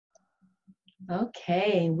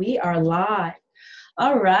Okay, we are live.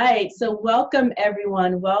 All right, so welcome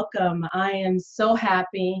everyone. Welcome. I am so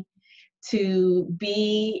happy to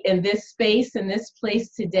be in this space, in this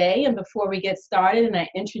place today. And before we get started and I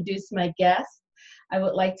introduce my guest, I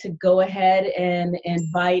would like to go ahead and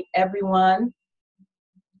invite everyone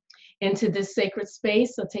into this sacred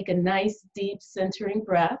space. So take a nice, deep, centering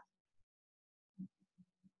breath.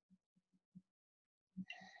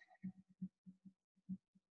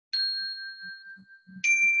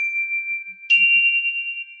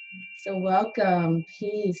 So welcome,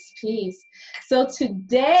 peace, peace. So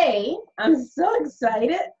today, I'm so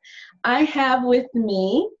excited. I have with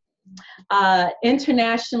me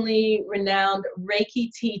internationally renowned Reiki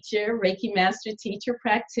teacher, Reiki master teacher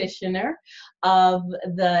practitioner of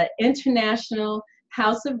the International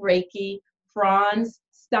House of Reiki, Frans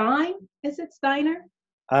Stein. Is it Steiner?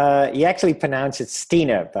 You actually pronounce it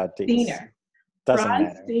Stiene, but it doesn't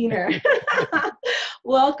Frans matter. Stiene.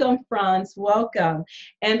 Welcome, Frans. Welcome.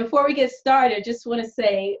 And before we get started, I just want to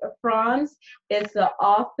say Frans is the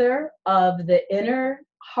author of The Inner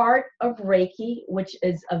Heart of Reiki, which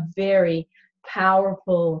is a very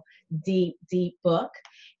powerful, deep, deep book.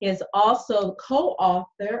 He is also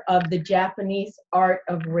co-author of The Japanese Art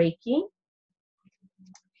of Reiki,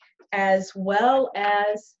 as well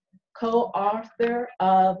as co-author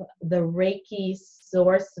of the Reiki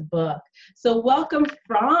Source Book. So welcome,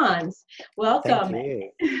 Frans. Welcome. Thank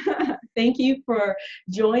you. Thank you for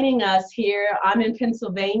joining us here. I'm in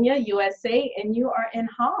Pennsylvania, USA, and you are in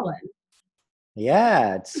Holland.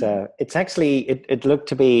 Yeah, it's actually, it looked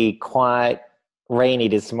to be quite rainy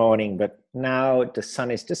this morning, but now the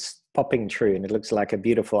sun is just popping through and it looks like a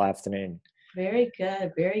beautiful afternoon. Very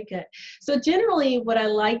good, very good. So generally what I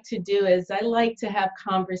like to do is I like to have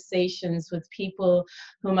conversations with people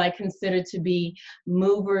whom I consider to be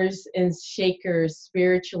movers and shakers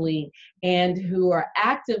spiritually and who are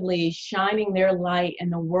actively shining their light in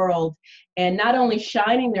the world, and not only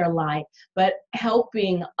shining their light, but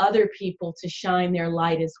helping other people to shine their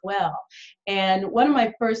light as well. And one of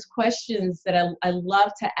my first questions that I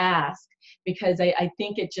love to ask, because I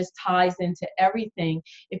think it just ties into everything.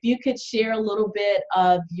 If you could share a little bit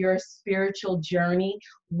of your spiritual journey,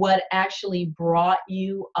 what actually brought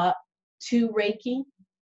you up to Reiki?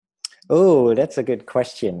 Oh, that's a good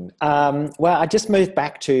question. Well, I just moved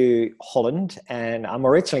back to Holland and I'm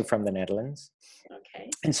originally from the Netherlands. Okay.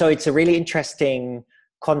 And so it's a really interesting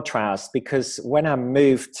contrast because when I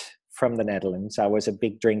moved from the Netherlands, I was a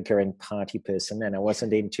big drinker and party person and I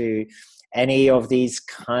wasn't into any of these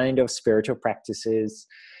kind of spiritual practices.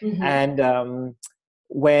 Mm-hmm. And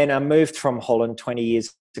when I moved from Holland 20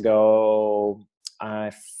 years ago,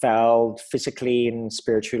 I felt physically and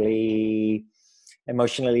spiritually,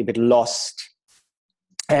 emotionally a bit lost.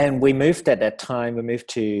 And we moved at that time, we moved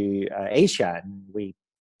to Asia and we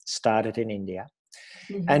started in India.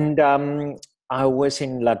 Mm-hmm. And I was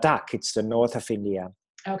in Ladakh, it's the north of India.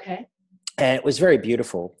 Okay. And it was very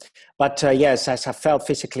beautiful. But yes, as I felt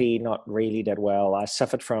physically not really that well, I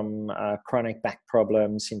suffered from chronic back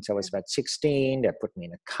problems since I was about 16. They put me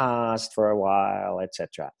in a cast for a while,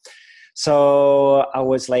 etc. So I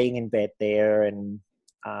was laying in bed there and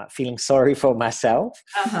feeling sorry for myself.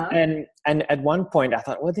 Uh-huh. And at one point I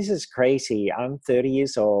thought, well, this is crazy. I'm 30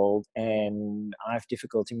 years old and I have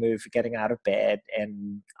difficulty getting out of bed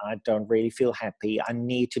and I don't really feel happy. I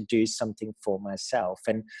need to do something for myself.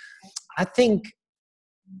 And I think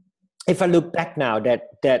if I look back now,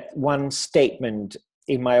 that one statement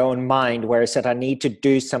in my own mind where I said I need to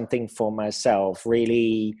do something for myself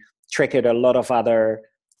really triggered a lot of other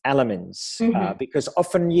elements. Mm-hmm. Because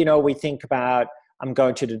often, we think about, I'm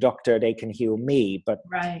going to the doctor, they can heal me. But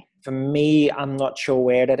right. For me, I'm not sure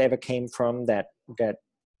where that ever came from, that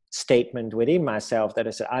statement within myself that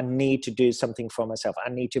I said, I need to do something for myself. I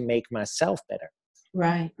need to make myself better.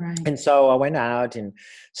 Right, right. And so I went out and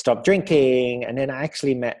stopped drinking. And then I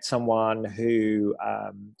actually met someone who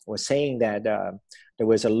was saying that there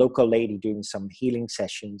was a local lady doing some healing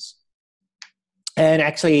sessions. And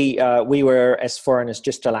actually, we were, as foreigners,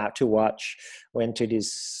 just allowed to watch, went to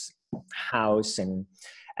this house. And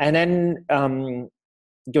then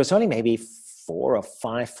there was only maybe 4 or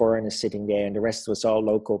 5 foreigners sitting there, and the rest was all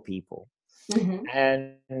local people. Mm-hmm.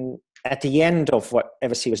 And at the end of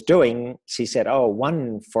whatever she was doing, she said, oh,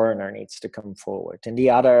 one foreigner needs to come forward. And the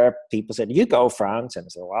other people said, you go, Frans. And I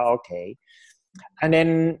said, well, okay. And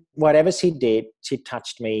then whatever she did, she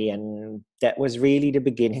touched me. And that was really the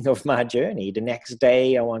beginning of my journey. The next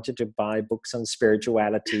day, I wanted to buy books on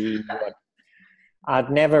spirituality, what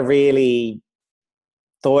I'd never really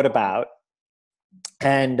thought about.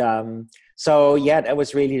 And So yeah, that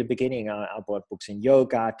was really the beginning. I bought books in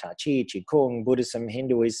yoga, Tai Chi, Qigong, Buddhism,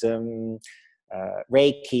 Hinduism,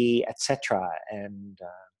 Reiki, etc. And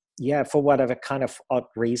yeah, for whatever kind of odd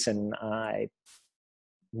reason, I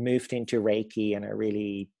moved into Reiki, and it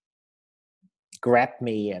really grabbed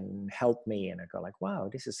me and helped me. And I go like, wow,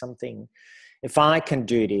 this is something. If I can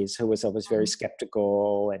do this, who was always very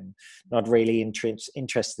skeptical and not really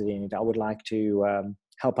interested in it, I would like to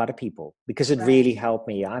help other people, because it really helped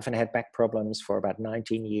me. I haven't had back problems for about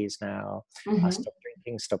 19 years now. I stopped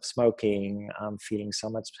drinking, stopped smoking. I'm feeling so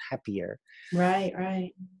much happier.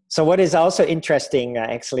 Right. So what is also interesting,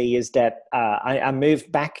 actually, is that I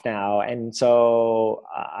moved back now. And so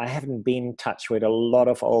I haven't been in touch with a lot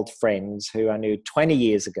of old friends who I knew 20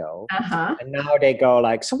 years ago. And now they go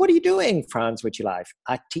like, so what are you doing, Frans, with your life?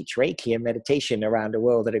 I teach Reiki and meditation around the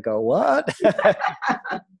world. And I go, what?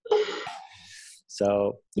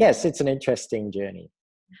 So yes, it's an interesting journey.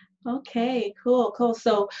 Okay, cool.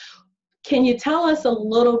 So can you tell us a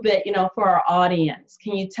little bit, for our audience,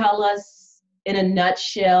 can you tell us in a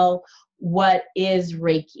nutshell, what is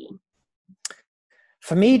Reiki?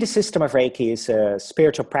 For me, the system of Reiki is a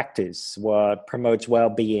spiritual practice what promotes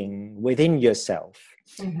well-being within yourself.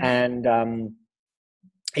 And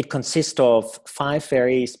it consists of 5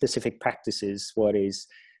 very specific practices. What is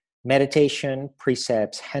meditation,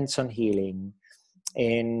 precepts, hands-on healing.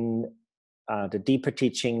 In the deeper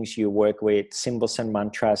teachings, you work with symbols and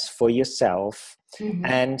mantras for yourself,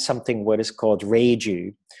 and something what is called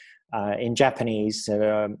Reiju. In Japanese,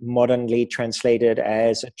 modernly translated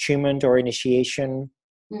as attunement or initiation.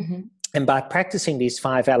 And by practicing these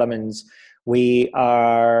 5 elements, we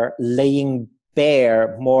are laying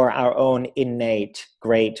bare more our own innate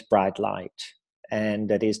great bright light. And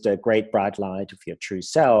that is the great bright light of your true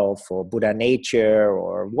self, or Buddha nature,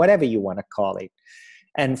 or whatever you want to call it.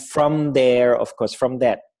 And from there, of course, from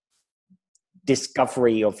that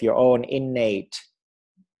discovery of your own innate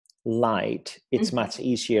light, it's much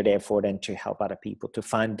easier, therefore, than to help other people to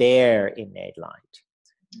find their innate light.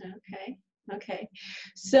 Okay.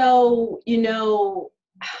 So,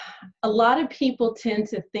 a lot of people tend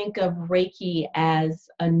to think of Reiki as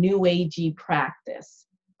a new agey practice.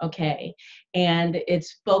 Okay. And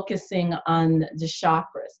it's focusing on the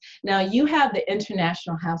chakras. Now, you have the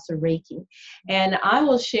International House of Reiki, and I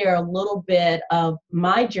will share a little bit of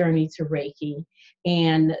my journey to Reiki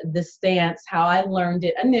and the stance, how I learned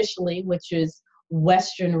it initially, which is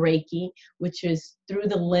Western Reiki, which is through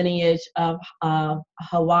the lineage of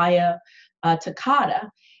Hawaii Takata.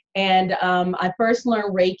 And I first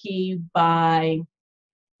learned Reiki by,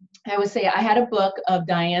 I would say, I had a book of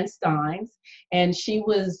Diane Stein's, and she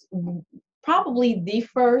was probably the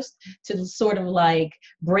first to sort of like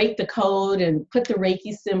break the code and put the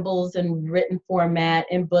Reiki symbols in written format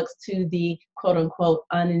in books to the quote unquote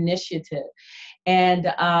uninitiated. And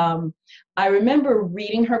I remember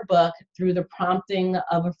reading her book through the prompting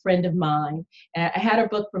of a friend of mine. And I had her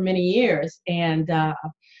book for many years, and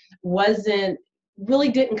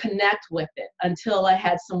didn't connect with it until I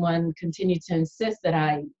had someone continue to insist that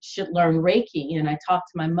I should learn Reiki. And I talked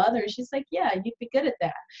to my mother, and she's like, yeah, you'd be good at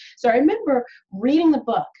that. So I remember reading the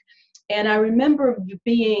book, and I remember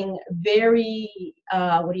being very,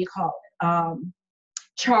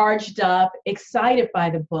 charged up, excited by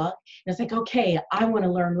the book. And it's like, okay, I want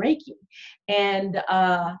to learn Reiki. And,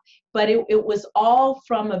 but it was all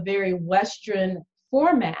from a very Western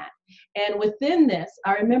format. And within this,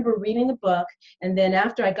 I remember reading the book, and then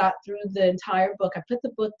after I got through the entire book, I put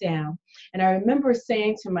the book down, and I remember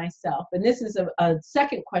saying to myself, and this is a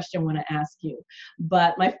second question I want to ask you,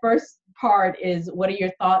 but my first part is, what are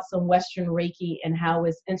your thoughts on Western Reiki, and how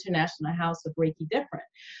is International House of Reiki different?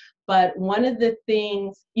 But one of the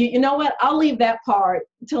things, you know what, I'll leave that part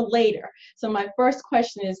till later. So my first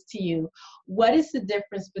question is to you, what is the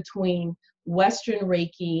difference between Western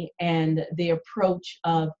Reiki and the approach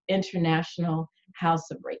of International House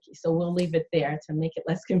of Reiki? So we'll leave it there to make it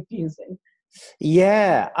less confusing.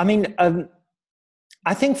 Yeah, I mean,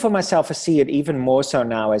 I think for myself, I see it even more so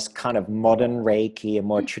now as kind of modern Reiki, a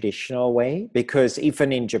more traditional way, because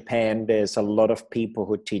even in Japan, there's a lot of people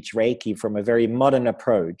who teach Reiki from a very modern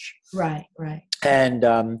approach. Right.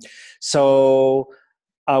 And so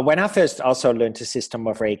when I first also learned the system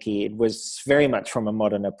of Reiki, it was very much from a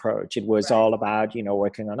modern approach. It was all about,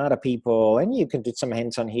 working on other people, and you can do some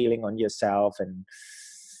hands-on healing on yourself. And,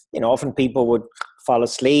 often people would fall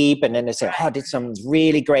asleep, and then they say, oh, I did some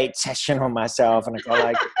really great session on myself. And I go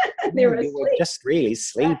like, they were you were just really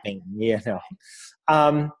sleeping,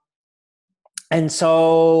 And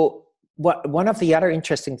so one of the other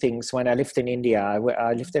interesting things, when I lived in India,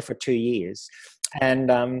 I lived there for 2 years.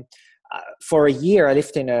 And for a year, I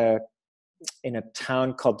lived in a in a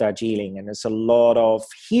town called Darjeeling, and there's a lot of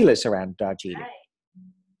healers around Darjeeling. Right.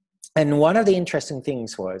 And one of the interesting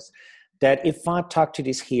things was that if I talked to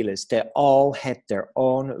these healers, they all had their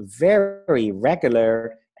own very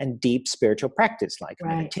regular and deep spiritual practice, like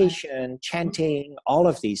meditation, chanting, all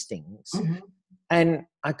of these things. Mm-hmm. And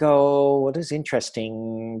I go, well, this is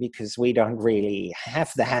interesting because we don't really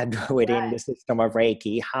have that within the system of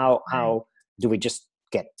Reiki. How do we just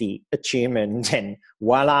get the attunement and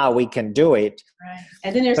voila, we can do it? Right.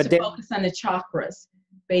 And then there's focus on the chakras,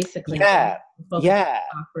 basically. Yeah.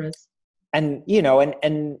 Chakras. And, you know,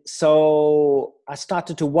 and so I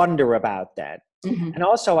started to wonder about that. Mm-hmm. And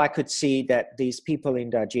also I could see that these people in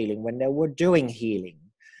Darjeeling, when they were doing healing,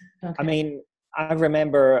 I mean, I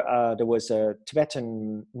remember there was a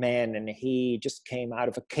Tibetan man, and he just came out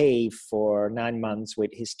of a cave for 9 months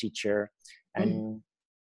with his teacher. And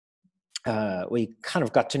we kind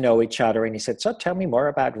of got to know each other, and he said, so tell me more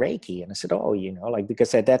about Reiki. And I said, oh, you know, like,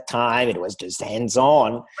 because at that time it was just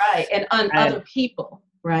hands-on. Right. And on other people,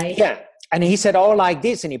 right? Yeah. And he said, oh, like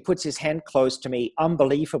this. And he puts his hand close to me.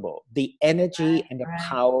 Unbelievable. The energy and the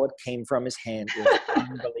power that came from his hand was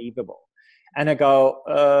unbelievable. And I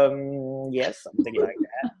go, yes, something like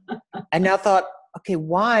that. And I thought, okay,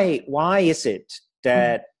 why is it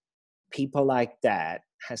that people like that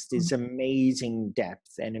has this amazing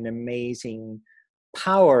depth and an amazing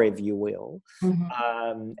power, if you will,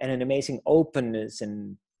 and an amazing openness,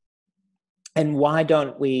 and why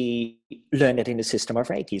don't we learn it in the system of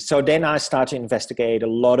Reiki? So then I started to investigate a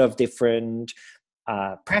lot of different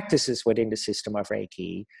practices within the system of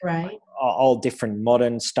Reiki, right? All different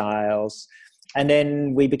modern styles. And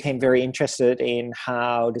then we became very interested in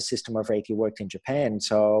how the system of Reiki worked in Japan.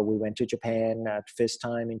 So we went to Japan the first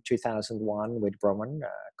time in 2001 with Roman,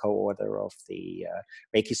 co-author of the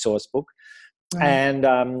Reiki source book. Right.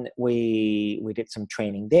 And we did some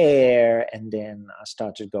training there, and then I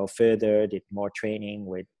started to go further, did more training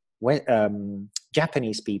with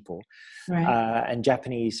Japanese people, and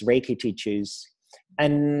Japanese Reiki teachers.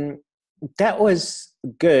 And that was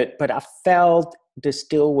good, but I felt there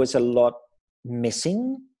still was a lot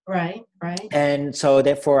missing. Right. And so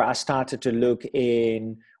therefore I started to look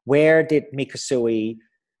in, where did Mikasui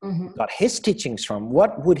got his teachings from?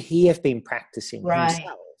 What would he have been practicing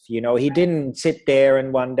himself? You know, he didn't sit there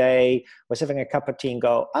and one day was having a cup of tea and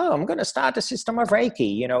go, oh, I'm going to start a system of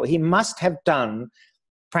Reiki. You know, he must have done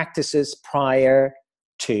practices prior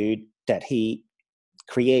to that he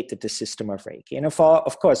created the system of Reiki. And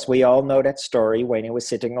of course, we all know that story when he was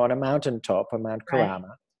sitting on a mountaintop on Mount Karama.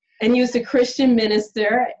 Right. And he was a Christian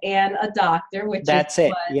minister and a doctor, which that's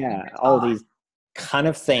it. Yeah, all these kind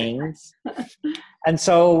of things. And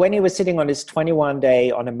so when he was sitting on his 21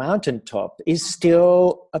 day on a mountaintop is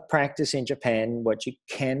still a practice in Japan, what you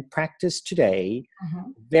can practice today,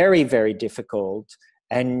 very, very difficult.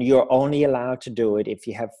 And you're only allowed to do it if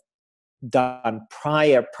you have done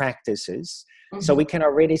prior practices. So we can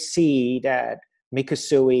already see that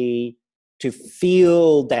Mikasui, to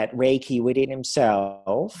feel that Reiki within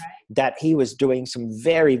himself, that he was doing some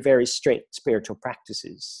very, very strict spiritual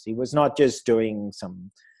practices. He was not just doing some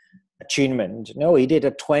attunement. No, he did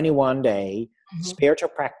a 21-day spiritual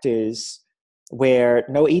practice where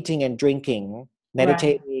no eating and drinking,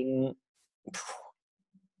 meditating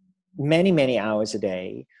many, many hours a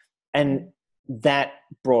day. And that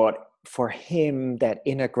brought for him that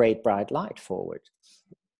inner great bright light forward.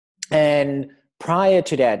 And prior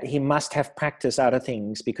to that, he must have practiced other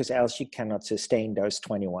things, because else you cannot sustain those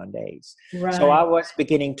 21 days. Right. So I was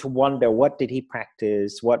beginning to wonder, what did he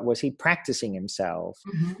practice? What was he practicing himself?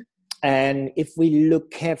 And if we look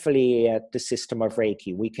carefully at the system of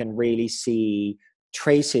Reiki, we can really see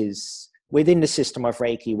traces within the system of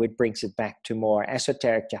Reiki, which brings it back to more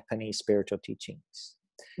esoteric Japanese spiritual teachings.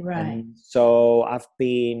 Right. And so I've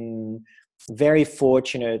been very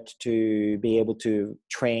fortunate to be able to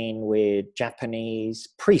train with Japanese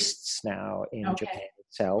priests now in Japan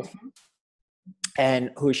itself, and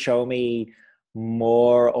who show me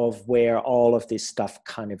more of where all of this stuff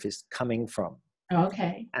kind of is coming from.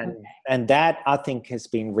 And that, I think, has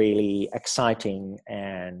been really exciting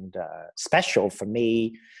and special for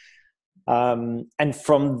me. And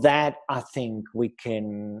from that, I think we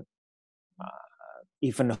can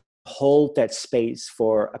even hold that space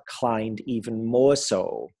for a client even more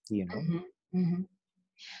so, you know.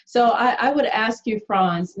 So I would ask you,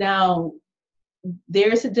 Frans, now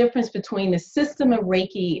there's a difference between the system of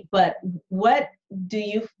Reiki, but what do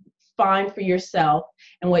you find for yourself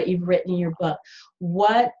and what you've written in your book?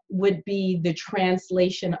 What would be the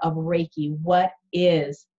translation of Reiki? What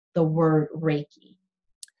is the word Reiki?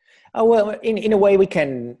 Oh, well, in a way we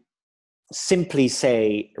can simply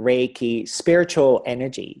say Reiki, spiritual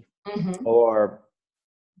energy, Mm-hmm. or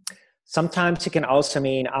sometimes it can also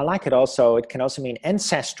mean, I like it also, it can also mean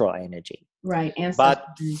ancestral energy. Right. Ancestral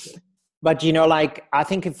But energy. like, I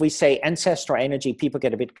think if we say ancestral energy, people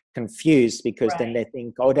get a bit confused, because then Right. they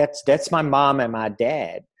think, oh, that's my mom and my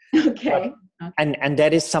dad. But Okay. Okay. and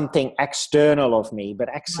that is something external of me, but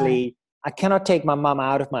Right. actually I cannot take my mom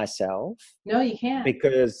out of myself, No, you can't.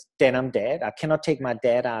 because then I'm dead. I cannot take my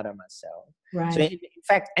dad out of myself. So Right. in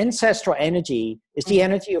fact, ancestral energy is the Mhm.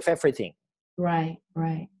 energy of everything. Right.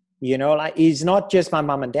 Right. Like, it's not just my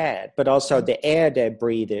mom and dad, but also the air they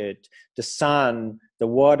breathed, the sun, the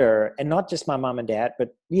water, and not just my mom and dad, but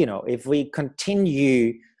if we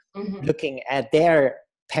continue Mm-hmm. looking at their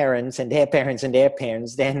parents and their parents and their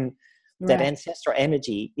parents, then that Right. ancestral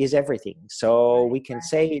energy is everything. So Right. we can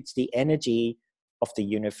say it's the energy of the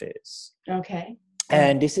universe. Okay. Right.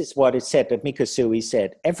 And this is what it said, that Mikosui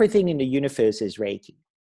said, everything in the universe is Reiki.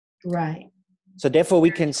 Right. So therefore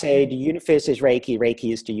we can say the universe is Reiki,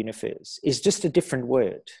 Reiki is the universe. It's just a different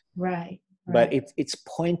word, Right. but Right. it's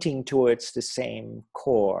pointing towards the same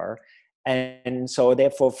core. And so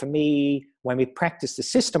therefore for me, when we practice the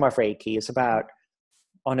system of Reiki, it's about,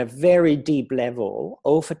 on a very deep level,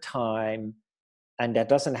 over time, and that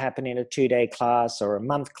doesn't happen in a 2-day class or a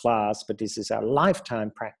month class, but this is a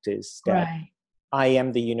lifetime practice, that Right. I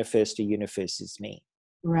am the universe is me.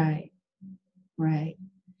 Right. Right.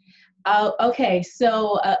 Okay,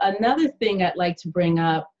 so another thing I'd like to bring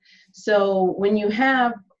up. So when you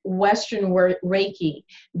have Western Reiki,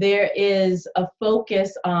 there is a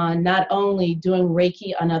focus on not only doing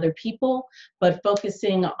Reiki on other people, but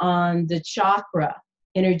focusing on the chakra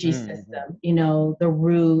energy Mm-hmm. system. The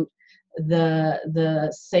root,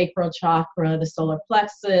 the sacral chakra, the solar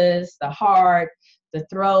plexus, the heart, the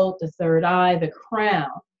throat, the third eye, the crown.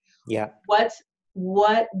 Yeah.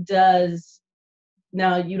 What does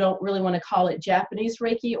Now, you don't really want to call it Japanese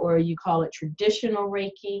Reiki, or you call it traditional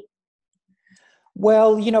Reiki?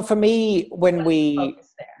 Well, for me, when What's the we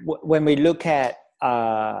focus there? when we look at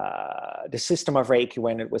the system of Reiki,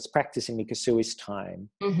 when it was practiced in Mikosui's time,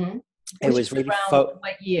 Mm-hmm. it Which was is really around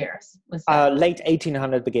what years was that? late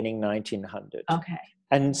 1800, beginning 1900. Okay.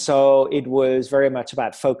 And so it was very much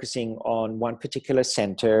about focusing on one particular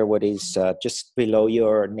center, what is just below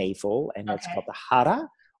your navel, and that's called Okay. the hara,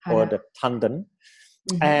 or Hara. the tanden.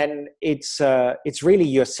 Mm-hmm. And it's really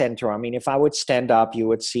your center. I mean, if I would stand up, you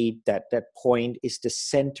would see that point is the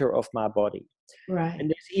center of my body. Right. And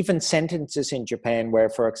there's even sentences in Japan where,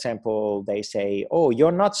 for example, they say, oh,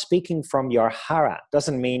 you're not speaking from your hara.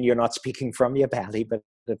 Doesn't mean you're not speaking from your belly, but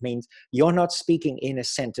it means you're not speaking in a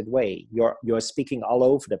centered way. You're speaking all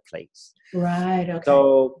over the place. Right. Okay.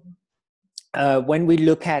 So when we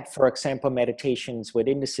look at, for example, meditations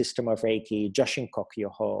within the system of Reiki, Joshin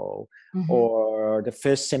Kokyoho, Mm-hmm. or the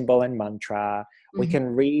first symbol and mantra, we Mm-hmm. can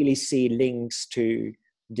really see links to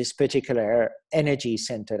this particular energy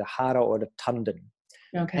center, the hara or the tanden.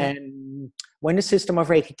 Okay. And when the system of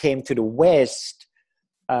Reiki came to the West,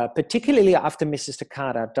 particularly after Mrs.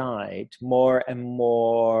 Takada died, more and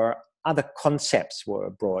more other concepts were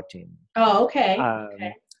brought in. Oh, okay.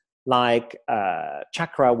 Okay. Like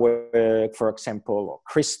chakra work, for example, or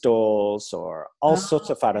crystals, or all sorts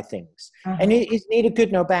Oh, of other things. And uh-huh. it's neither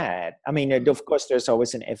good nor bad. I mean, of course, there's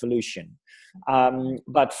always an evolution.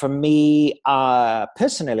 But for me,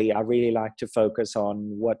 personally, I really like to focus on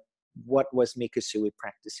what was Mikosui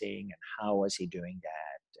practicing and how was he doing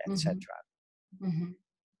that, etc. Mm-hmm.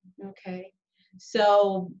 Mm-hmm. Okay.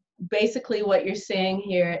 So basically what you're saying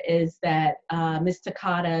here is that Ms.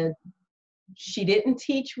 Takada, she didn't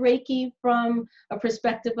teach Reiki from a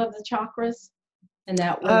perspective of the chakras, and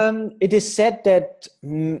that was It is said that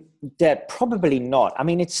that probably not. I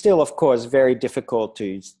mean, it's still, of course, very difficult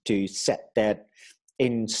to set that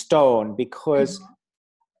in stone, because Mhm.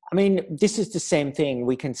 I mean, this is the same thing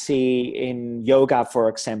we can see in yoga, for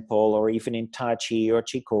example, or even in Tai Chi or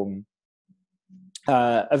Qigong.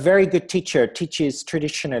 A very good teacher teaches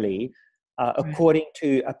traditionally Right. according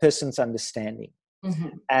to a person's understanding. Mm-hmm.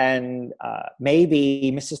 And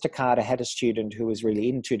maybe Mrs. Takada had a student who was really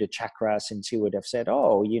into the chakras, and she would have said,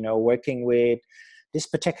 oh, working with this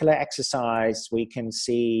particular exercise, we can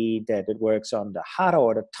see that it works on the hara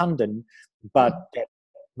or the tanden, but that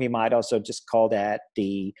we might also just call that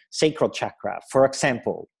the sacral chakra, for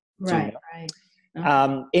example. Right. Right.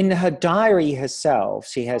 Okay. In her diary herself,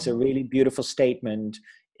 she has a really beautiful statement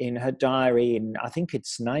in her diary, in I think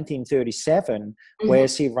it's 1937, Mm-hmm. where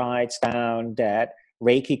she writes down that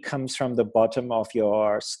Reiki comes from the bottom of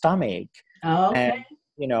your stomach, Okay.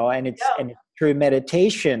 and and Go. it's through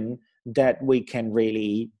meditation that we can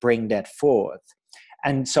really bring that forth.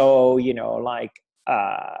 And so,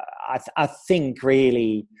 I think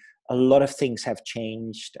really a lot of things have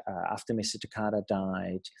changed after Mr. Takada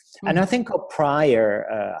died. And I think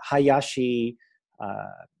prior, Hayashi,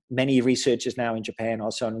 many researchers now in Japan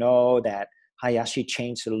also know that Hayashi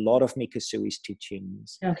changed a lot of Mikusui's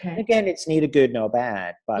teachings. Okay. Again, it's neither good nor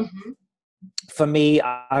bad, but for me,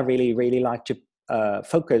 I really, really like to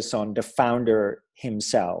focus on the founder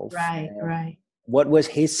himself. Right. What was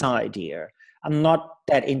his idea? I'm not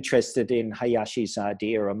that interested in Hayashi's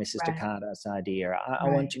idea or Mrs. Takada's idea. I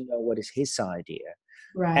want to know what is his idea.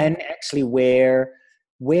 Right. And actually where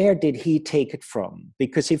did he take it from?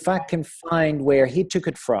 Because if I can find where he took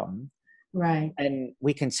it from, and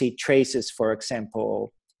we can see traces, for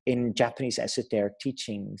example, in Japanese esoteric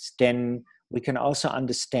teachings, then we can also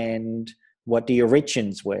understand what the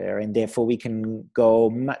origins were, and therefore we can go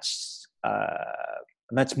much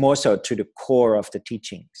more so to the core of the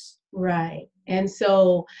teachings. Right. And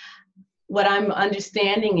so what I'm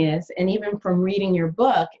understanding is, and even from reading your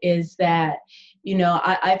book, is that,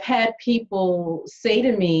 I've had people say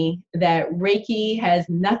to me that Reiki has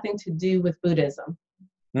nothing to do with Buddhism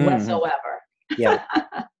whatsoever. Yeah.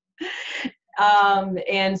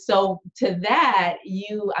 And so to that,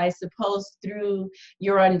 I suppose through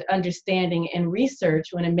your understanding and research,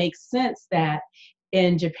 when it makes sense that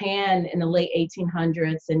in Japan in the late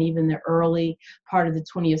 1800s and even the early part of the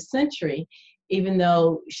 20th century, even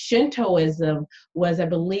though Shintoism was, I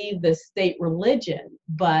believe, the state religion,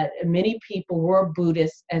 but many people were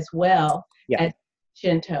Buddhists as well as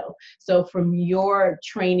Shinto. So from your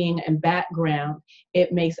training and background,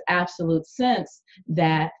 it makes absolute sense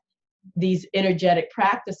that these energetic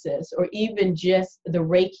practices, or even just the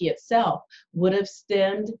Reiki itself, would have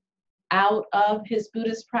stemmed out of his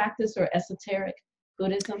Buddhist practice or esoteric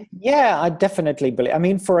Buddhism? Yeah, I definitely believe. I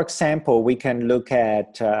mean, for example, we can look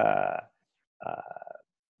at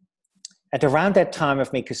around that time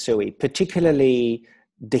of Mikusui, particularly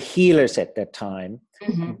the healers at that time,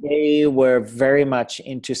 they were very much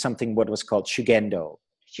into something what was called Shugendo.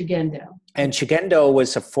 And Shugendo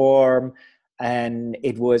was a form, and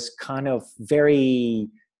it was kind of very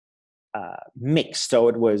mixed. So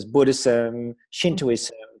it was Buddhism,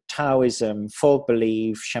 Shintoism, Taoism, folk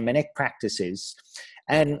belief, shamanic practices.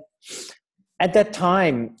 And at that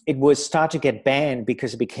time, it was start to get banned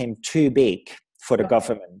because it became too big for the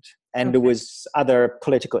government. And there was other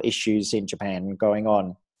political issues in Japan going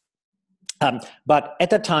on. But at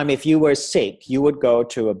that time, if you were sick, you would go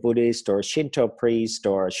to a Buddhist or a Shinto priest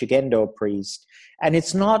or a Shugendo priest. And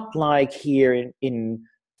it's not like here in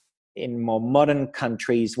more modern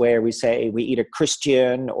countries where we say we either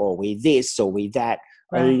Christian or we this or we that.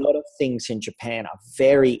 A lot of things in Japan are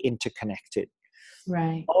very interconnected.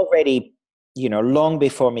 Already, long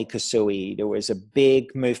before Mikusui, there was a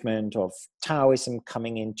big movement of Taoism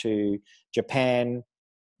coming into Japan,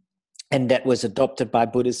 and that was adopted by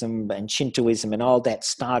Buddhism and Shintoism, and all that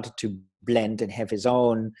started to blend and have its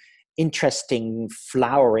own interesting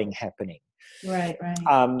flowering happening. But,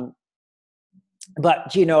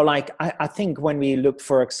 I think when we look,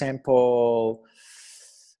 for example,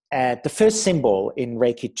 at the first symbol in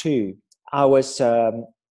Reiki 2, I was, in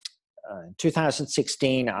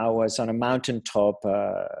 2016, I was on a mountaintop,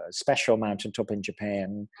 special mountaintop in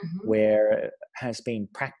Japan, where it has been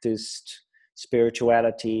practiced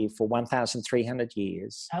spirituality for 1,300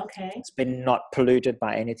 years. It's been not polluted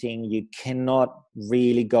by anything. You cannot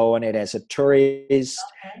really go on it as a tourist.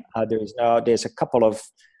 There's a couple of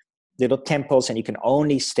little temples, and you can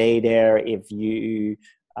only stay there if you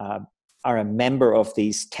are a member of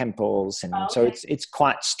these temples, and so it's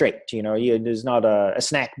quite strict. There's not a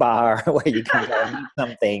snack bar where you can go and eat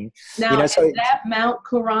something. Now, is that Mount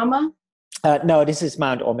Kurama? No, this is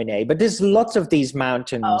Mount Omine, but there's lots of these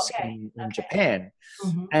mountains in Japan.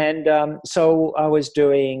 And so I was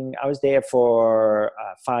there for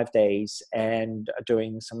 5 days and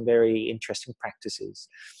doing some very interesting practices.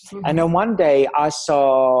 And then one day I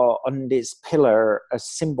saw on this pillar a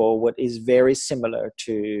symbol what is very similar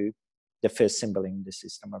to the first symbol in the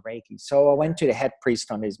system of Reiki. So I went to the head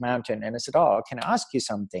priest on this mountain and I said, "Oh, can I ask you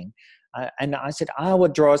something?" And I said, "I will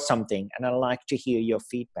draw something and I'd like to hear your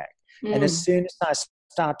feedback." And as soon as I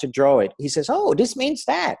start to draw it, he says, "Oh, this means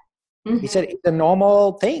that." He said, "It's a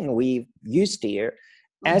normal thing we've used here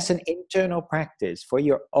as an internal practice for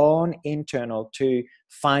your own internal to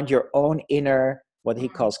find your own inner, what he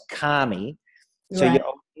calls kami." So your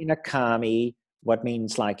own inner kami, what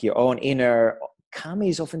means like your own inner, kami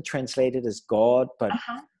is often translated as God, but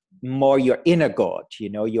more your inner God,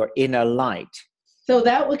 your inner light. So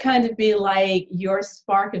that would kind of be like your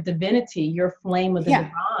spark of divinity, your flame of the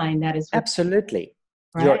divine. That is absolutely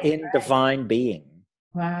your divine being.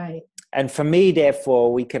 Right. And for me,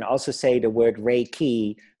 therefore, we can also say the word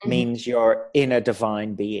Reiki means your inner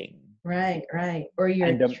divine being. Right, right. Or your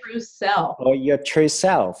And true self. or your true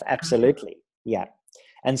self, absolutely. Yeah.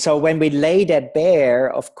 And so when we lay that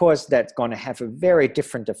bare, of course, that's going to have a very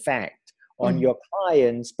different effect on your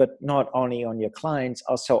clients, but not only on your clients,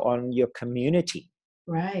 also on your community.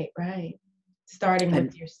 Right, right. Starting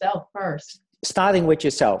with yourself first. Starting with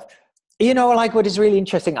yourself. You know, like what is really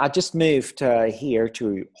interesting, I just moved here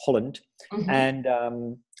to Holland. And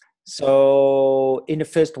so in the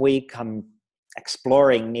first week, I'm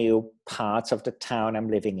exploring new parts of the town I'm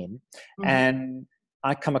living in. And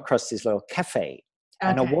I come across this little cafe.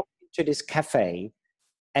 And I walk into this cafe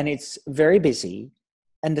and it's very busy.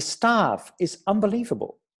 And the staff is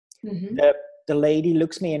unbelievable. The lady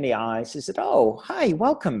looks me in the eyes and said, "Oh, hi,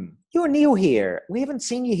 welcome. You're new here. We haven't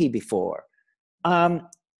seen you here before." And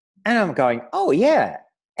I'm going, "Oh, yeah."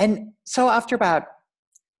 And so after about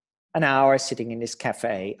an hour sitting in this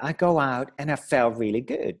cafe, I go out and I felt really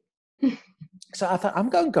good. So I thought, I'm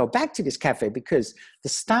going to go back to this cafe because the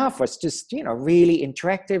staff was just, you know, really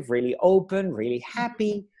interactive, really open, really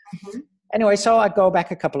happy. Anyway, so I go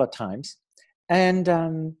back a couple of times. And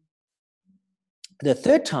the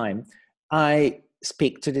third time, I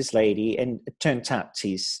speak to this lady, and it turns out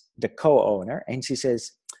she's the co-owner. And she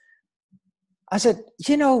says, I said,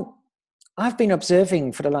 "You know, I've been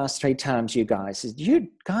observing for the last 3 times you guys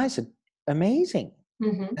are amazing."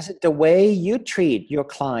 I said, "The way you treat your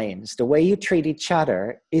clients, the way you treat each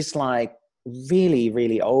other is like really,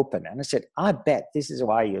 really open." And I said, "I bet this is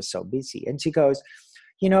why you're so busy." And she goes,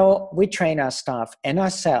 "You know, we train our staff and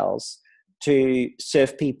ourselves to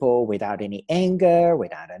serve people without any anger,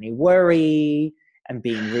 without any worry, and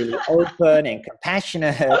being really open and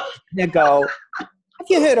compassionate." And I go, "Have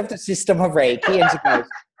you heard of the system of Reiki?" And she goes,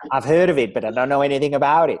 "I've heard of it, but I don't know anything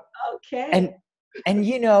about it." Okay. And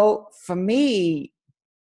you know, for me,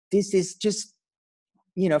 this is just,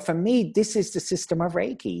 you know, for me, this is the system of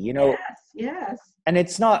Reiki, you know. Yes. And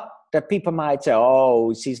it's not that people might say,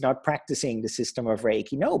 "Oh, she's not practicing the system of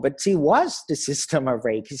Reiki." No, but she was the system of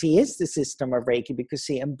Reiki. She is the system of Reiki because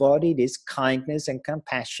she embodied this kindness and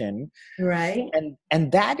compassion. Right.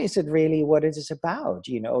 And that isn't really what it is about.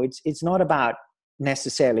 You know, it's not about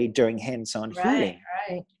necessarily doing hands-on healing.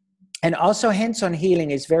 Right. And also hands-on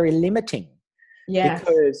healing is very limiting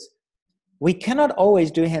because we cannot always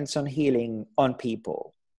do hands-on healing on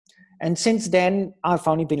people. And since then, I've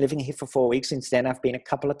only been living here for 4 weeks. Since then, I've been a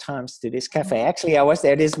couple of times to this cafe. Actually, I was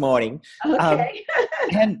there this morning. Okay.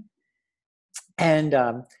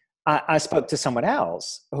 I spoke to someone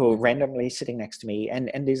else who randomly sitting next to me.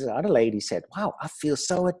 And this other lady said, "Wow, I feel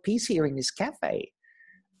so at peace here in this cafe."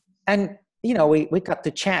 And, you know, we got to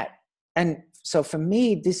chat. And so for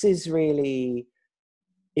me, this is really,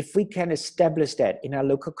 if we can establish that in our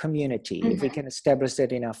local community, if we can establish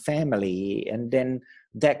that in our family, and then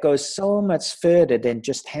that goes so much further than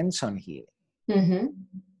just hands-on healing.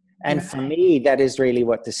 And for me, that is really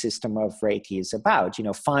what the system of Reiki is about, you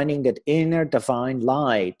know, finding that inner divine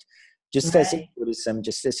light, just as in Buddhism,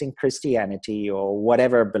 just as in Christianity or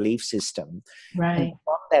whatever belief system. And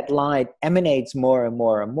from that light emanates more and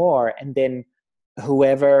more and more. And then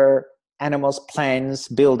whoever, animals, plants,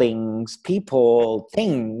 buildings, people,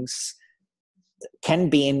 things, can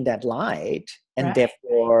be in that light, and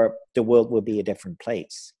therefore the world will be a different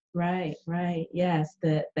place. Right. Yes,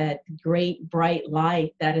 that great bright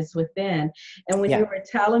light that is within. And when you were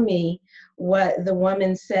telling me what the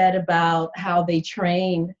woman said about how they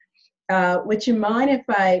trained, would you mind if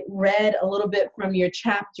I read a little bit from your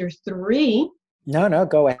chapter 3? No,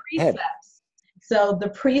 go ahead. Precepts. So the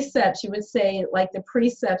precepts, you would say, like the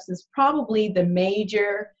precepts is probably the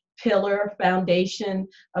major pillar foundation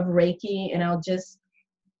of Reiki. And I'll just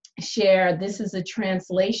share, this is a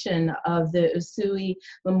translation of the Usui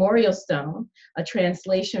Memorial Stone, a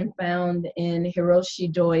translation found in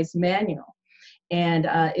Hiroshi Doi's manual. And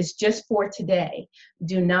it's just for today.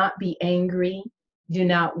 Do not be angry. Do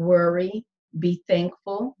not worry. Be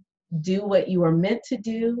thankful. Do what you are meant to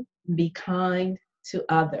do. Be kind to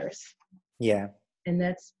others. Yeah. And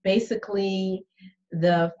that's basically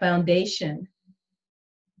the foundation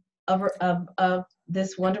of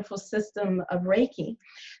this wonderful system of Reiki.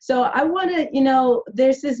 So I want to, you know,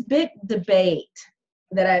 there's this big debate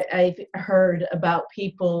that I've heard about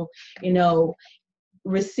people, you know,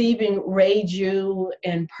 receiving Reiju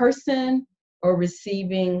in person or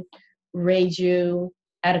receiving Reiju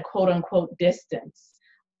at a quote unquote distance.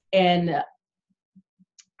 And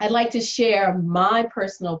I'd like to share my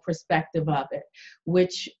personal perspective of it,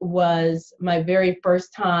 which was my very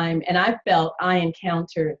first time, and I felt I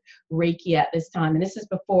encountered Reiki at this time. And this is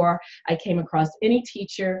before I came across any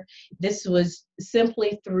teacher. This was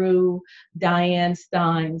simply through Diane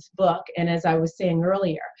Stein's book. And as I was saying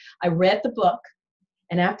earlier, I read the book.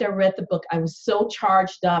 And after I read the book, I was so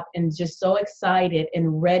charged up and just so excited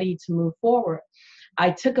and ready to move forward. I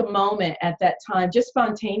took a moment at that time, just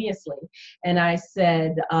spontaneously, and I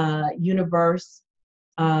said, universe,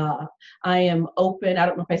 I am open. I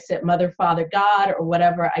don't know if I said Mother, Father, God, or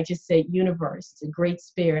whatever. I just said universe, it's a great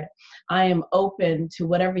spirit. I am open to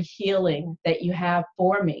whatever healing that you have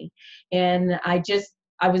for me. And I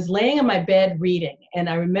was laying in my bed reading, and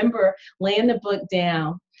I remember laying the book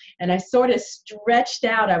down, and I sort of stretched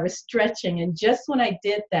out. I was stretching, and just when I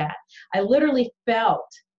did that, I literally felt,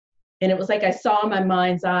 and it was like I saw in my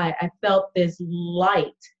mind's eye, I felt this light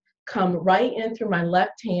come right in through my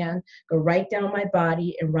left hand, go right down my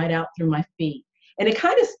body, and right out through my feet. And it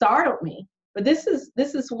kind of startled me. But this is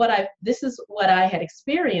what I had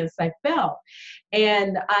experienced, I felt.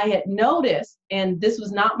 And I had noticed, and this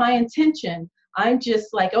was not my intention. I'm just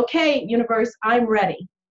like, okay, universe, I'm ready.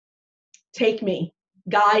 Take me.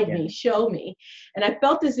 Guide me, show me. And I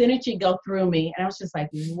felt this energy go through me, and I was just like,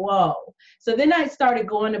 whoa. So then I started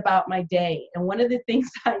going about my day. And one of the things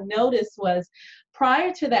I noticed was,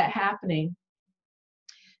 prior to that happening,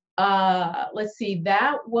 let's see,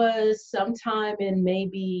 that was sometime in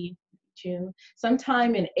maybe June,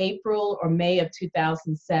 sometime in April or May of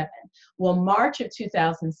 2007. Well, March of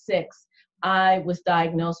 2006, I was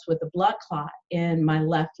diagnosed with a blood clot in my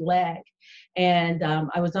left leg. And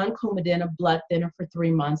I was on Coumadin, a blood thinner, for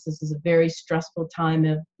 3 months. This is a very stressful time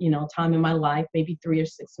in my life, maybe 3 or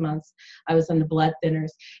 6 months. I was on the blood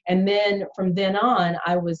thinners. And then from then on,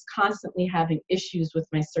 I was constantly having issues with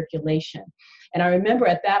my circulation. And I remember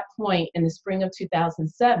at that point in the spring of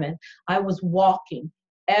 2007, I was walking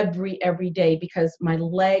every day because my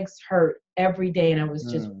legs hurt every day, and I was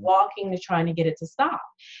just walking to trying to get it to stop.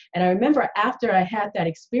 And I remember after I had that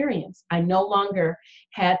experience, I no longer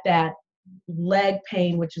had that leg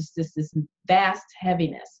pain, which was just this vast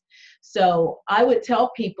heaviness. So I would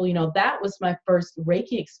tell people, that was my first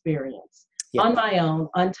Reiki experience on my own,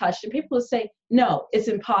 untouched. And people would say, no, it's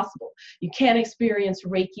impossible. You can't experience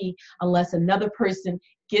Reiki unless another person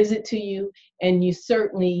gives it to you, and you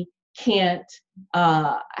certainly can't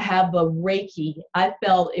have a Reiki. I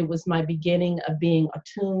felt it was my beginning of being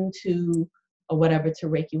attuned to, or whatever, to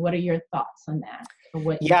Reiki. What are your thoughts on that?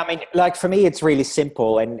 Yeah, I mean, like for me, it's really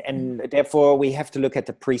simple, and therefore we have to look at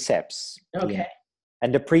the precepts. Okay. Yeah.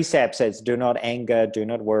 And the precept says, do not anger, do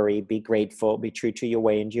not worry, be grateful, be true to your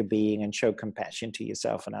way and your being, and show compassion to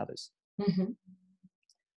yourself and others. Mm-hmm.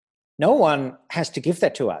 No one has to give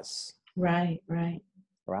that to us. Right.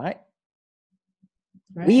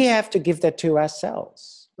 We have to give that to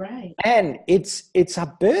ourselves. Right. And it's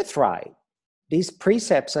our birthright. These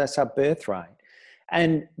precepts are our birthright.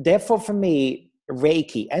 And therefore, for me,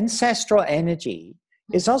 Reiki, ancestral energy,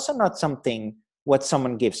 is also not something what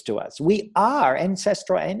someone gives to us. We are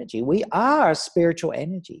ancestral energy. We are spiritual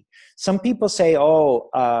energy. Some people say, a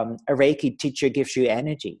Reiki teacher gives you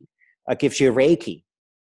energy, gives you Reiki.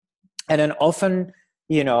 And then often,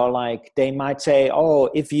 like they might say,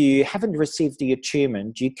 if you haven't received the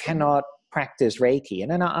attunement, you cannot practice Reiki.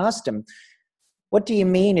 And then I asked them, what do you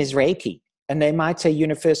mean is Reiki? And they might say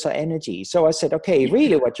universal energy. So I said, okay,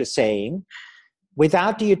 really what you're saying,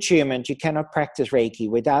 without the attunement, you cannot practice Reiki.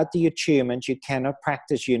 Without the attunement, you cannot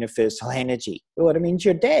practice universal energy. Well, that means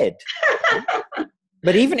you're dead.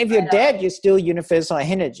 But even if you're dead, you're still universal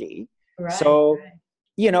energy. Right. So,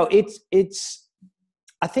 it's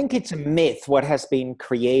I think it's a myth what has been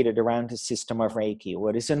created around the system of Reiki,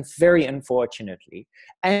 what is very unfortunately.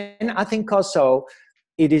 And I think also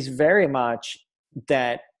it is very much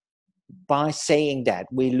that by saying that,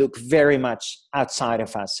 we look very much outside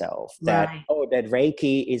of ourselves. That, that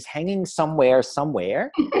Reiki is hanging somewhere,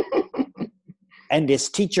 and this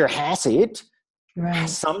teacher has it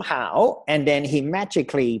somehow, and then he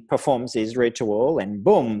magically performs his ritual, and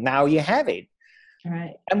boom, now you have it.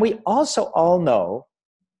 Right. And we also all know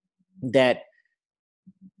that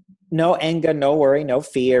no anger, no worry, no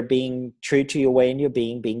fear, being true to your way and your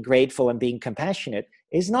being grateful and being compassionate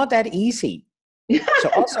is not that easy. So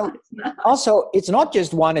also, it's not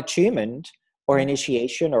just one attunement or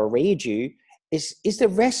initiation or reiju, is the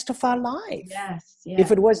rest of our life. Yes.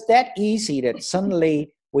 If it was that easy that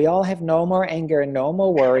suddenly we all have no more anger and no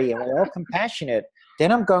more worry and we're all compassionate,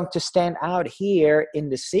 then I'm going to stand out here in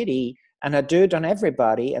the city and I do it on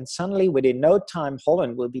everybody, and suddenly within no time,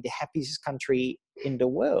 Holland will be the happiest country in the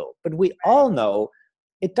world. But we all know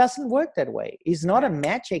it doesn't work that way. It's not a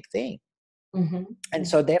magic thing. Mm-hmm. And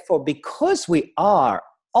so therefore, because we are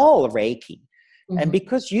all Reiki, and Mm-hmm.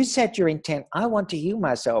 because you set your intent, I want to heal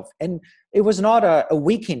myself. And it was not a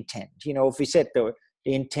weak intent. You know, if we set the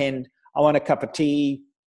intent, I want a cup of tea,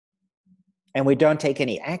 and we don't take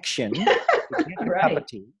any action to get a cup of Right.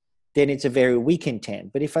 tea, then it's a very weak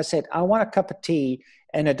intent. But if I said, I want a cup of tea,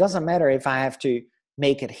 and it doesn't matter if I have to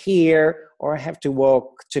make it here, or I have to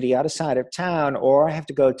walk to the other side of town, or I have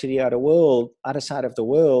to go to the other side of the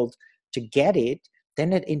world to get it, then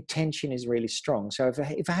that intention is really strong. So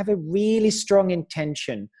if I have a really strong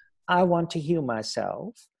intention, I want to heal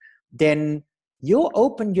myself, then you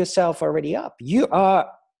open yourself already up. You are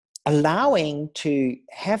allowing to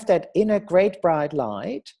have that inner great bright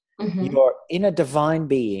light, Mm-hmm. your inner divine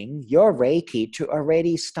being, your Reiki, to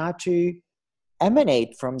already start to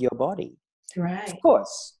emanate from your body. Of Right.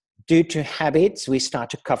 course, due to habits, we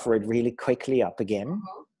start to cover it really quickly up again.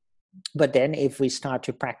 But then if we start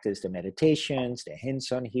to practice the meditations, the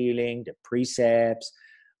hands-on healing, the precepts,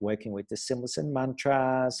 working with the symbols and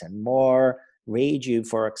mantras and more, Reiju,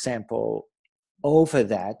 for example, over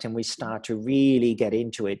that, and we start to really get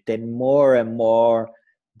into it, then more and more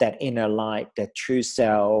that inner light, that true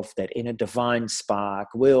self, that inner divine spark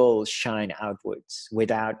will shine outwards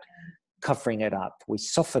without covering it up. We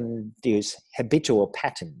soften these habitual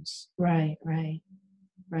patterns. Right. Right.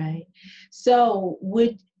 Right. So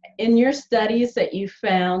in your studies that you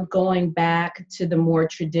found, going back to the more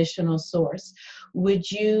traditional source, would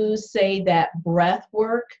you say that breath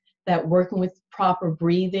work, that working with proper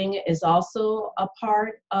breathing, is also a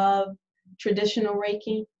part of traditional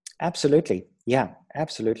Reiki? Absolutely. Yeah,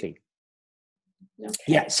 absolutely. Okay.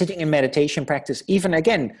 Yeah, sitting in meditation practice. Even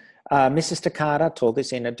again, Mrs. Takada told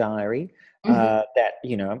us in a diary Mm-hmm. that,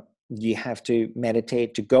 you know, you have to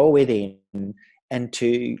meditate to go within and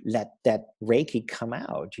to let that Reiki come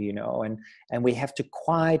out, you know, and we have to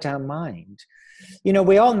quiet our mind. You know,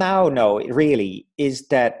 we all now know really is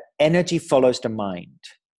that energy follows the mind.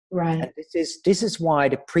 Right. And this is why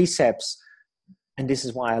the precepts, and this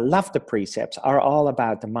is why I love the precepts, are all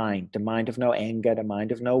about the mind of no anger, the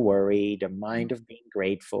mind of no worry, the mind of being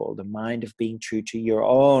grateful, the mind of being true to your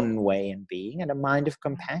own way and being, and a mind of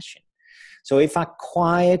compassion. So if I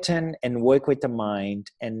quieten and work with the mind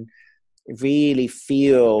and really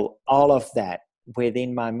feel all of that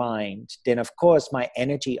within my mind, then of course my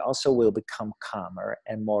energy also will become calmer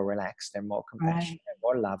and more relaxed and more compassionate Right. and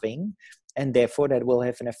more loving. And therefore that will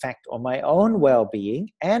have an effect on my own well-being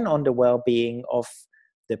and on the well-being of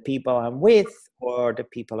the people I'm with or the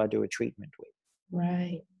people I do a treatment with.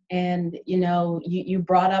 Right. And you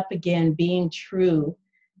brought up again being true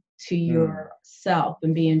to Mm. yourself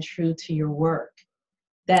and being true to your work.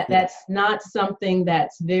 Yeah, That's not something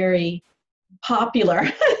that's very popular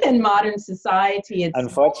in modern society. It's more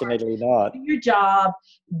unfortunately not. do your job,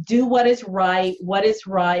 do what is right, what is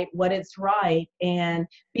right, and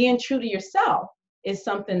being true to yourself is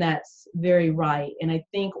something that's very right. And I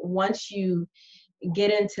think once you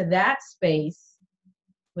get into that space,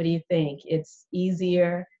 what do you think? It's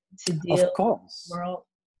easier to deal Of with the course. world.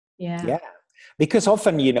 Yeah. Yeah, because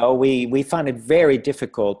often, you know, we find it very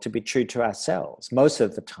difficult to be true to ourselves most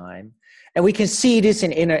of the time. And we can see this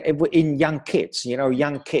in young kids. You know,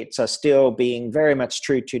 young kids are still being very much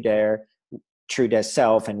true to their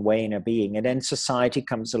self and way in a being. And then society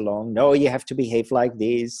comes along. No, you have to behave like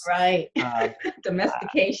this. Right. Um,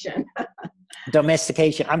 Domestication.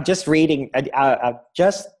 Domestication. I'm just reading.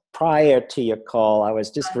 Just prior to your call, I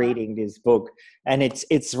was just Uh-huh. reading this book, and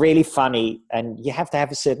it's really funny. And you have to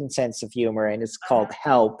have a certain sense of humor. And it's called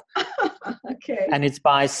Help, Okay. and it's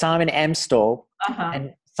by Simon Amstell. Uh-huh.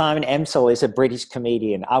 And Simon Amstell is a British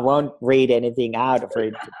comedian. I won't read anything out of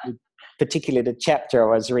it, particularly the chapter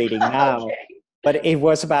I was reading now. Okay. But it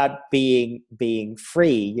was about being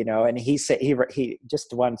free, you know. And he said he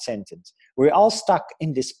just one sentence: "We're all stuck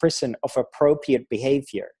in this prison of appropriate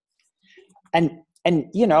behavior," and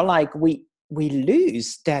you know, like we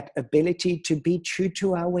lose that ability to be true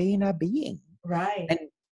to our way in our being, Right. and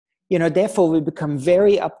you know, therefore we become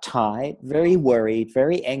very uptight, very worried,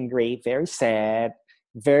 very angry, very sad,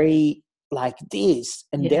 very like this,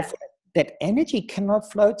 and Yes. therefore that energy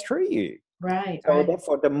cannot flow through you. Right. So Right.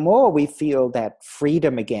 therefore, the more we feel that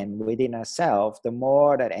freedom again within ourselves, the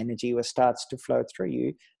more that energy starts to flow through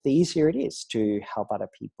you, the easier it is to help other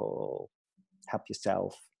people, help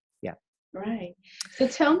yourself. Yeah. Right. So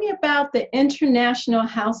tell me about the International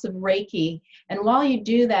House of Reiki. And while you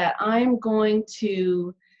do that, I'm going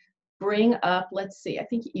to bring up, let's see, I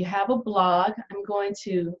think you have a blog. I'm going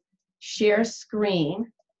to share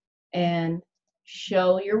screen and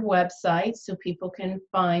show your website so people can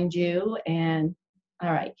find you. And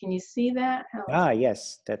All right, can you see that?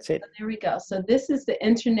 Yes, that's it. There we go. So this is the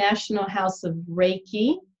International House of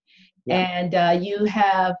Reiki. Yeah. And you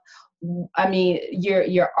have, I mean,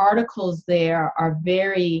 your articles there are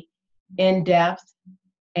very in-depth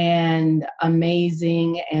and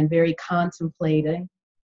amazing and very contemplative.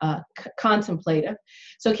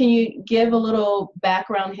 So can you give a little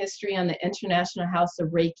background history on the International House of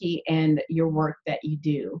Reiki and your work that you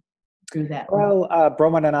do through that? Well,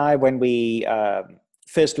 Broman and I, when we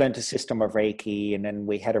first learned the system of Reiki, and then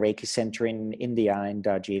we had a Reiki center in India, in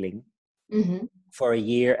Darjeeling, for a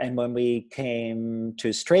year. And when we came to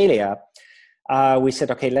Australia, we said,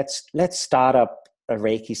 okay, let's start up a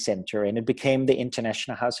Reiki center, and it became the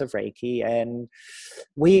International House of Reiki. And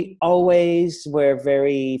we always were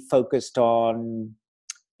very focused on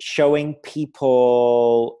showing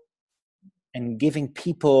people and giving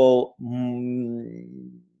people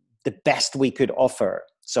the best we could offer.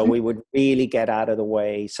 So we would really get out of the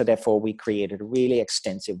way. So therefore, we created a really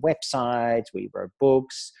extensive website. We wrote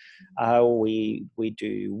books. We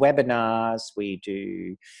do webinars. We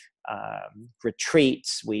do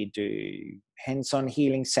retreats. We do hands-on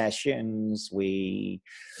healing sessions. We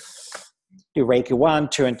do Reiki 1,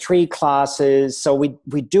 2, and 3 classes. So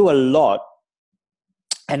we do a lot.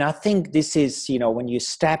 And I think this is, when you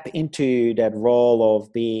step into that role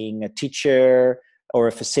of being a teacher or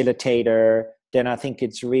a facilitator, then I think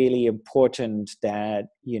it's really important that,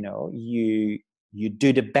 you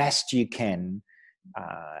do the best you can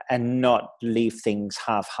and not leave things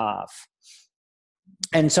half-half.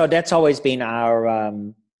 And so that's always been our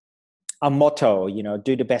motto,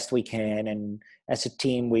 do the best we can. And as a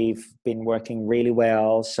team, we've been working really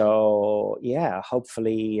well. So yeah,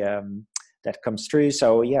 hopefully that comes through.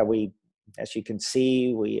 So yeah, we, as you can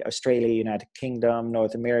see, Australia, United Kingdom,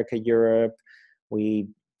 North America, Europe, we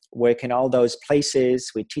work in all those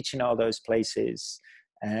places. We teach in all those places.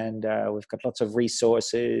 And we've got lots of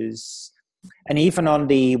resources. And even on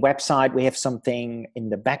the website, we have something in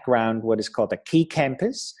the background, what is called a key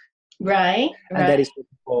campus. Right. And that is for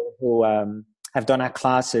people who have done our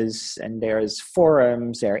classes, and there's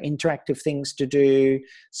forums, there are interactive things to do.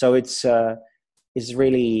 So it's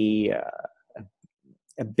really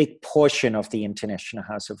a big portion of the International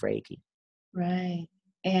House of Reiki. Right.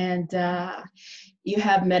 And you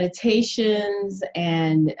have meditations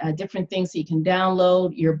and different things that you can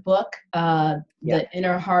download. Your book, The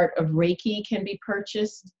Inner Heart of Reiki, can be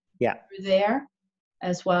purchased through there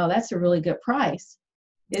as well. That's a really good price.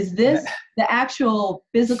 Is this the actual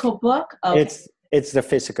physical book? It's the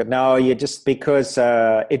physical. No, because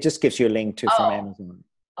it just gives you a link from Amazon.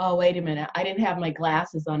 Oh, wait a minute. I didn't have my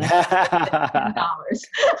glasses on. $10.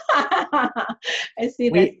 I see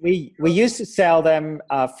that. We used to sell them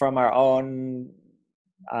from our own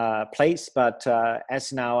place, but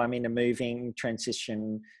as now I'm in a moving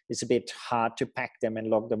transition, it's a bit hard to pack them and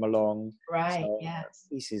lug them along. Right, so yes.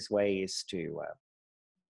 The easiest way is to,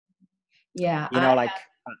 yeah.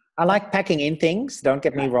 I like packing in things, don't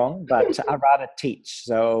get me wrong, but I'd rather teach.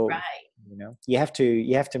 So, you have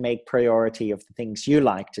to make priority of the things you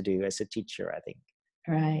like to do as a teacher, I think.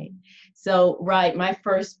 Right. So, my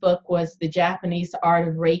first book was The Japanese Art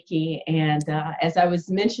of Reiki. And as I was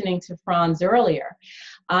mentioning to Frans earlier,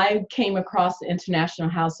 I came across the International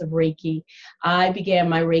House of Reiki. I began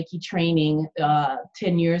my Reiki training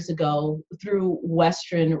 10 years ago through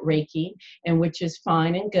Western Reiki, and which is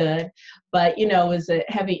fine and good. But, it was a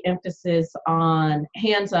heavy emphasis on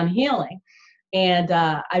hands-on healing. And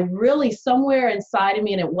I really, somewhere inside of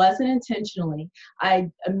me, and it wasn't intentionally, I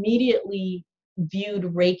immediately viewed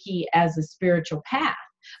Reiki as a spiritual path,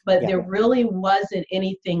 but there really wasn't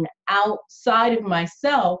anything outside of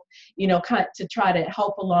myself, kind of to try to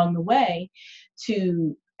help along the way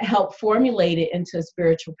to help formulate it into a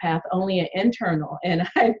spiritual path, only an internal. And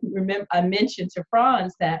I remember I mentioned to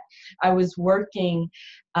Frans that I was working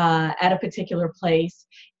at a particular place,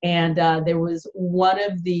 and there was one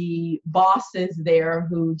of the bosses there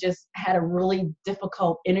who just had a really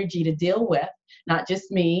difficult energy to deal with. Not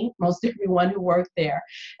just me, most everyone who worked there.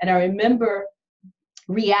 And I remember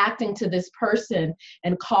reacting to this person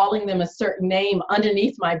and calling them a certain name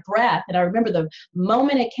underneath my breath. And I remember the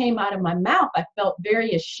moment it came out of my mouth, I felt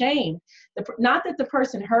very ashamed. Not that the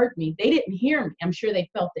person heard me. They didn't hear me. I'm sure they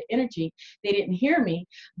felt the energy. They didn't hear me.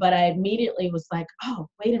 But I immediately was like, oh,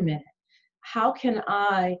 wait a minute. How can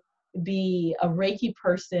I be a Reiki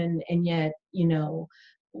person and yet,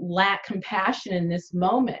 lack compassion in this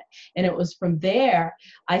moment? And it was from there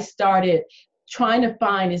I started trying to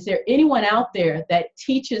find, is there anyone out there that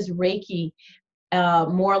teaches Reiki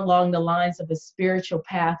more along the lines of a spiritual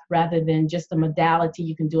path rather than just a modality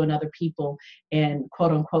you can do in other people and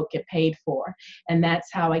quote unquote get paid for. And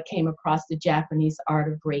that's how I came across the Japanese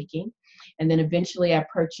art of Reiki. And then eventually I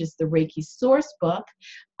purchased the Reiki source book.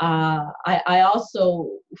 I also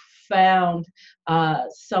found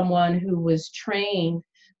someone who was trained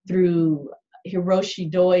through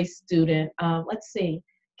Hiroshi Doi's student. Let's see,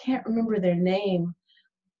 can't remember their name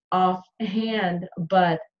offhand,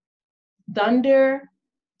 but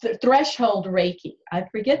Threshold Reiki. I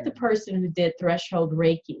forget the person who did Threshold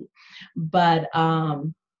Reiki, but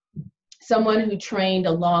someone who trained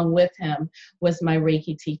along with him was my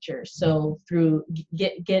Reiki teacher. So through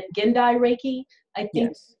Gendai Reiki, I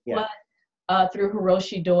think, Yes. Yeah. through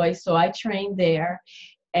Hiroshi Doi. So I trained there.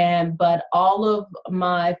 But all of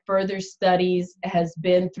my further studies has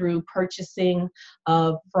been through purchasing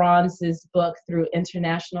of Frans's book through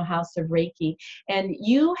International House of Reiki. And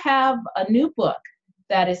you have a new book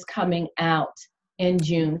that is coming out in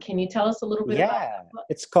June. Can you tell us a little bit about that book?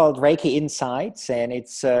 It's called Reiki Insights, and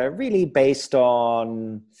it's really based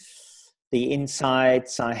on the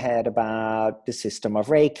insights I had about the system of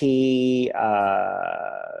Reiki,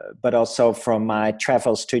 but also from my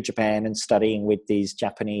travels to Japan and studying with these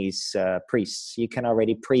Japanese priests. You can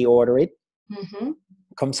already pre-order it. Mm-hmm.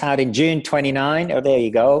 Comes out in June 29. Oh, there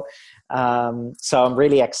you go. So I'm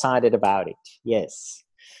really excited about it. Yes.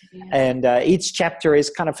 Yeah. And each chapter is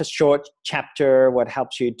kind of a short chapter, what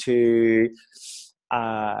helps you to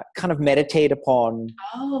kind of meditate upon.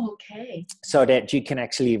 Oh, okay. So that you can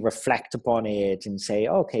actually reflect upon it and say,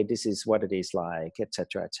 okay, this is what it is like,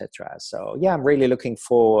 etc., etc. So yeah, I'm really looking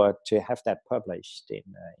forward to have that published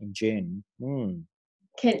in June. Mm.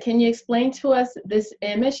 Can you explain to us this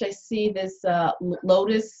image? I see this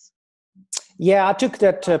lotus. Yeah, I took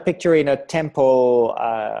that picture in a temple,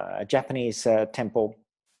 a Japanese temple,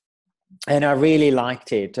 and I really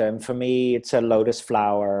liked it. For me, it's a lotus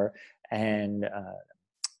flower, and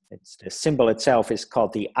it's the symbol itself is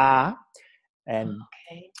called the A. And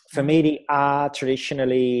for me, the A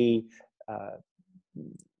traditionally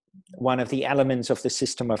one of the elements of the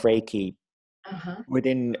system of Reiki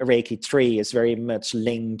within Reiki 3 is very much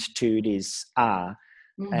linked to this A.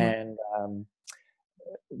 Mm-hmm. And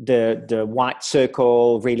the white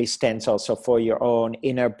circle really stands also for your own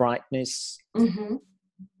inner brightness. Mm-hmm.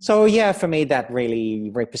 So yeah, for me, that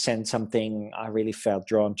really represents something. I really felt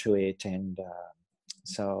drawn to it, and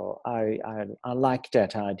so I like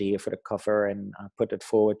that idea for the cover, and I put it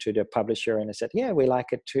forward to the publisher, and I said, yeah, we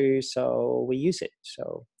like it too, so we use it.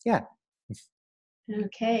 So yeah.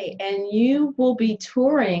 Okay, and you will be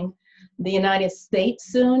touring the United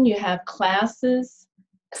States soon. You have classes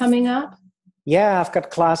coming up? Yeah, I've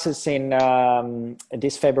got classes in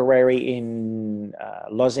this February in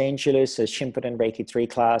Los Angeles, a Shimpoden Reiki 3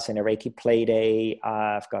 class and a Reiki Play Day.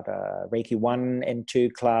 I've got a Reiki 1 and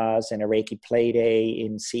 2 class and a Reiki Play Day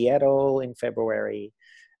in Seattle in February.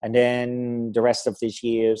 And then the rest of this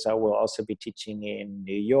year, I will also be teaching in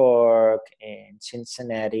New York, in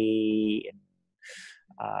Cincinnati, in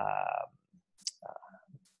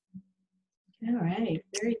all right,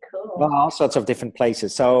 very cool. Well, all sorts of different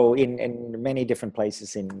places. So in many different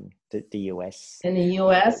places in the US. In the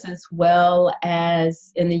US as well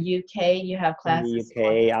as in the UK, you have classes? In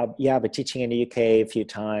the UK, I'll be teaching in the UK a few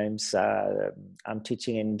times. I'm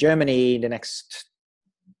teaching in Germany the next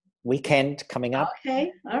weekend coming up.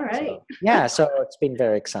 Okay, all right. So it's been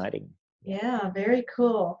very exciting. Yeah, very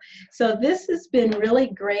cool. So this has been really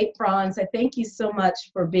great, Frans. I thank you so much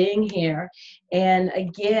for being here. And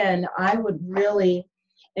again, I would really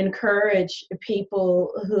encourage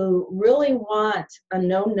people who really want a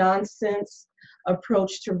no-nonsense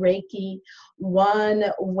approach to Reiki,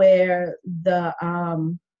 one where the,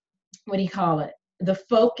 the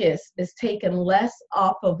focus is taken less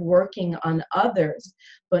off of working on others,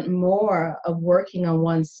 but more of working on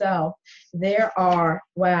oneself. There are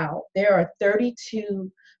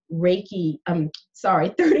 32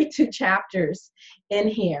 32 chapters in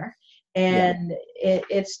here. And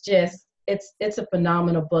it's a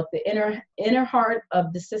phenomenal book. The inner heart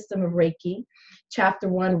of the system of Reiki. Chapter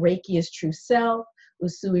 1, Reiki is true self.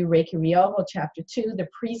 Usui Reiki Ryoho. Chapter 2, the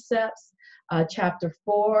precepts. Chapter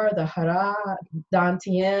 4, the Hara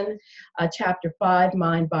Dantian. Chapter 5,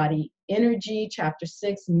 mind, body, energy. Chapter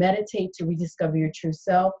 6, meditate to rediscover your true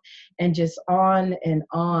self. And just on and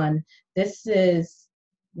on. This is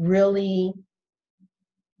really,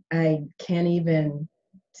 I can't even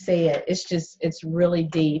say it. It's really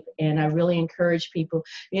deep. And I really encourage people.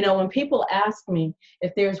 You know, when people ask me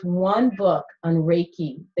if there's one book on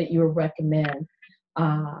Reiki that you would recommend,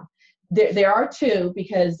 there are two,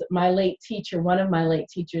 because one of my late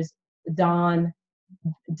teachers, Don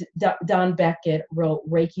Don Beckett wrote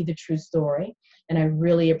Reiki, The True Story, and I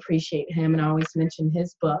really appreciate him, and I always mention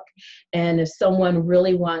his book. And if someone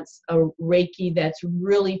really wants a Reiki that's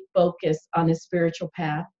really focused on the spiritual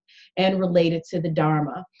path and related to the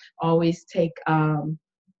Dharma, always take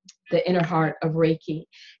the inner heart of Reiki.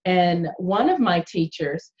 And one of my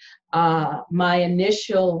teachers, my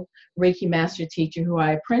initial Reiki master teacher who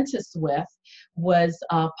I apprenticed with was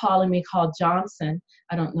Paula McCall Johnson.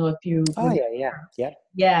 I don't know if you Oh, yeah.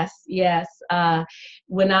 Yes, yes.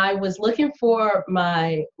 When I was looking for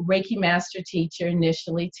my Reiki master teacher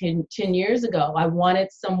initially 10 years ago, I wanted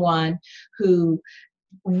someone who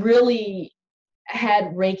really had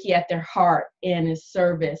Reiki at their heart in his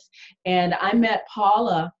service. And I met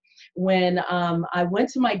Paula when I went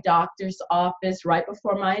to my doctor's office right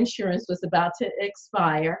before my insurance was about to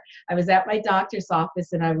expire. I was at my doctor's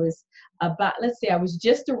office and I was about, let's say I was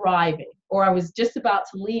just arriving or I was just about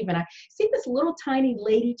to leave, and I see this little tiny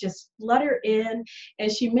lady just flutter in,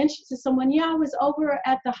 and she mentioned to someone, yeah, I was over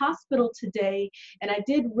at the hospital today and I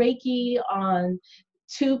did Reiki on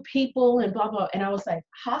 2 people and blah, blah. And I was like,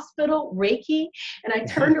 hospital, Reiki? And I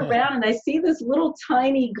turned around and I see this little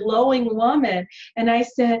tiny glowing woman. And I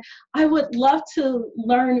said, I would love to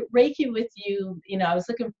learn Reiki with you. You know, I was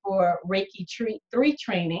looking for Reiki 3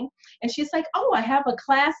 training. And she's like, oh, I have a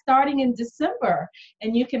class starting in December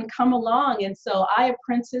and you can come along. And so I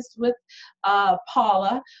apprenticed with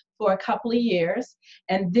Paula for a couple of years.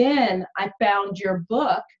 And then I found your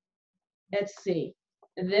book. Let's see,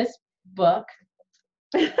 this book,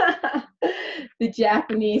 The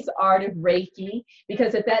Japanese Art of Reiki,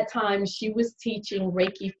 because at that time she was teaching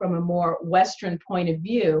Reiki from a more Western point of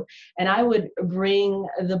view, and I would bring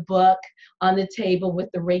the book on the table with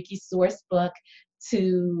the Reiki source book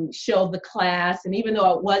to show the class. And even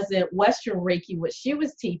though it wasn't Western Reiki what she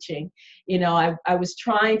was teaching, you know, I was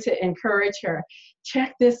trying to encourage her,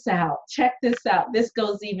 check this out, this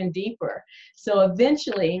goes even deeper. So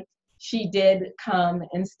eventually she did come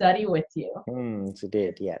and study with you. She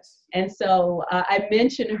did, yes. And so I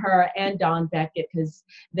mentioned her and Don Beckett because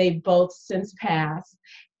they both since passed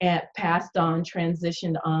on,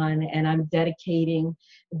 transitioned on, and I'm dedicating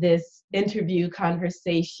this interview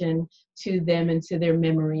conversation to them and to their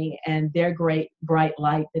memory and their great bright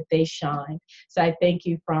light that they shine. So I thank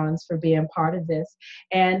you, Frans, for being part of this.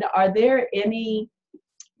 And are there any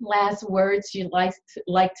last words you'd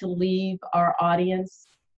like to leave our audience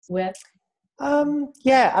with?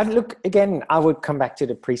 Yeah, and look, again, I would come back to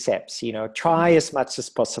the precepts, you know, try as much as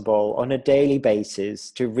possible on a daily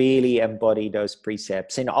basis to really embody those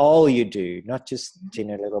precepts in all you do, not just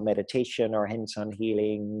in a little meditation or hands-on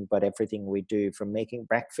healing, but everything we do, from making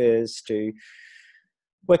breakfast to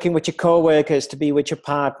working with your co-workers, to be with your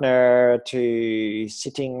partner, to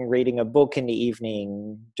sitting, reading a book in the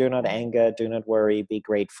evening. Do not anger, do not worry, be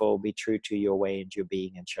grateful, be true to your way and your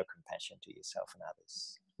being, and show compassion to yourself and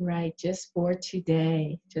others. Right, just for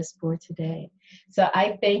today, just for today. So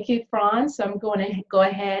I thank you, Frans. So I'm going to go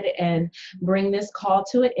ahead and bring this call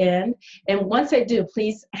to an end. And once I do,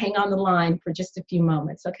 please hang on the line for just a few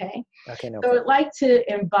moments, okay? Okay, no So problem. I'd like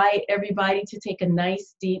to invite everybody to take a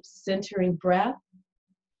nice, deep, centering breath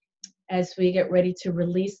as we get ready to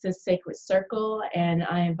release this sacred circle. And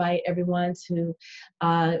I invite everyone to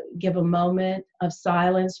give a moment of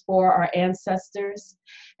silence for our ancestors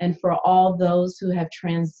and for all those who have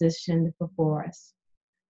transitioned before us.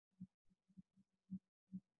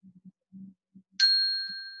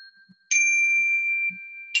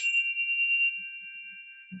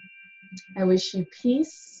 I wish you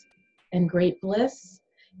peace and great bliss.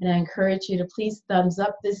 And I encourage you to please thumbs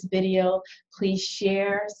up this video, please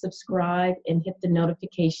share, subscribe, and hit the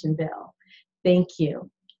notification bell. Thank you.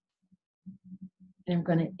 And I'm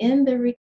going to end the recording.